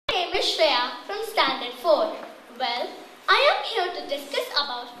is Shreya from Standard 4. Well, I am here to discuss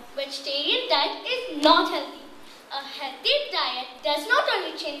about vegetarian diet is not healthy. A healthy diet does not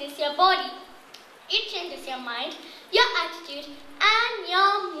only changes your body, it changes your mind, your attitude and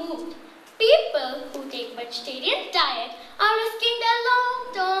your mood. People who take vegetarian diet are risking their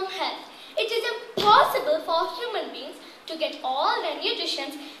long-term health. It is impossible for human beings to get all the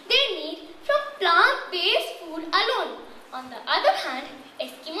nutrients they need from plant-based food alone. On the other hand,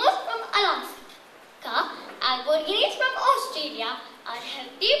 Eskimos from Alaska, Aborigines from Australia are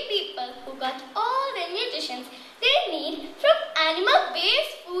healthy people who got all the nutrients they need from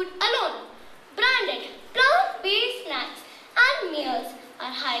animal-based food alone. Branded plant-based snacks and meals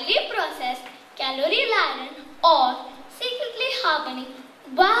are highly processed, calorie-laden or secretly harboring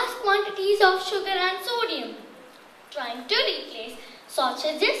vast quantities of sugar and sodium. Trying to replace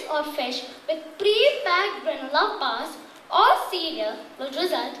sausages or fish with pre-packed granola bars or cereal will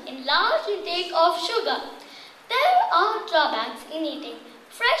result in large intake of sugar. There are drawbacks in eating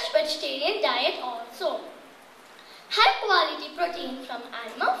fresh vegetarian diet also. High quality protein from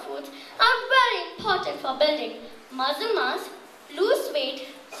animal foods are very important for building muscle mass, lose weight,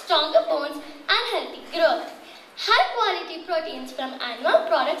 stronger bones and healthy growth. High quality proteins from animal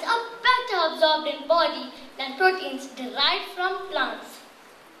products are better absorbed in body than proteins derived from plants.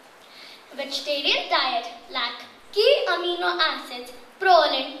 Vegetarian diet lack key amino acids,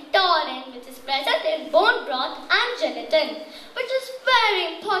 proline, taurine, which is present in bone broth and gelatin, which is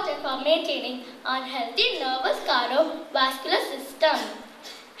very important for maintaining our healthy nervous cardiovascular system.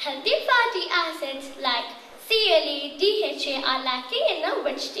 Healthy fatty acids like CLA, DHA are lacking in a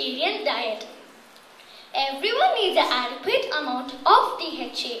vegetarian diet. Everyone needs an adequate amount of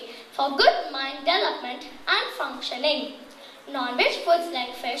DHA for good mind development and functioning. Non-veg foods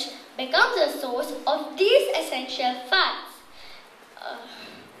like fish becomes a source of these essential fats.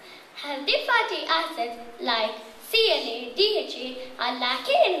 Healthy fatty acids like CLA, DHA are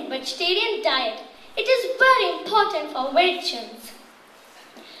lacking in vegetarian diet. It is very important for weight gain.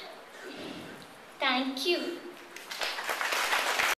 Thank you.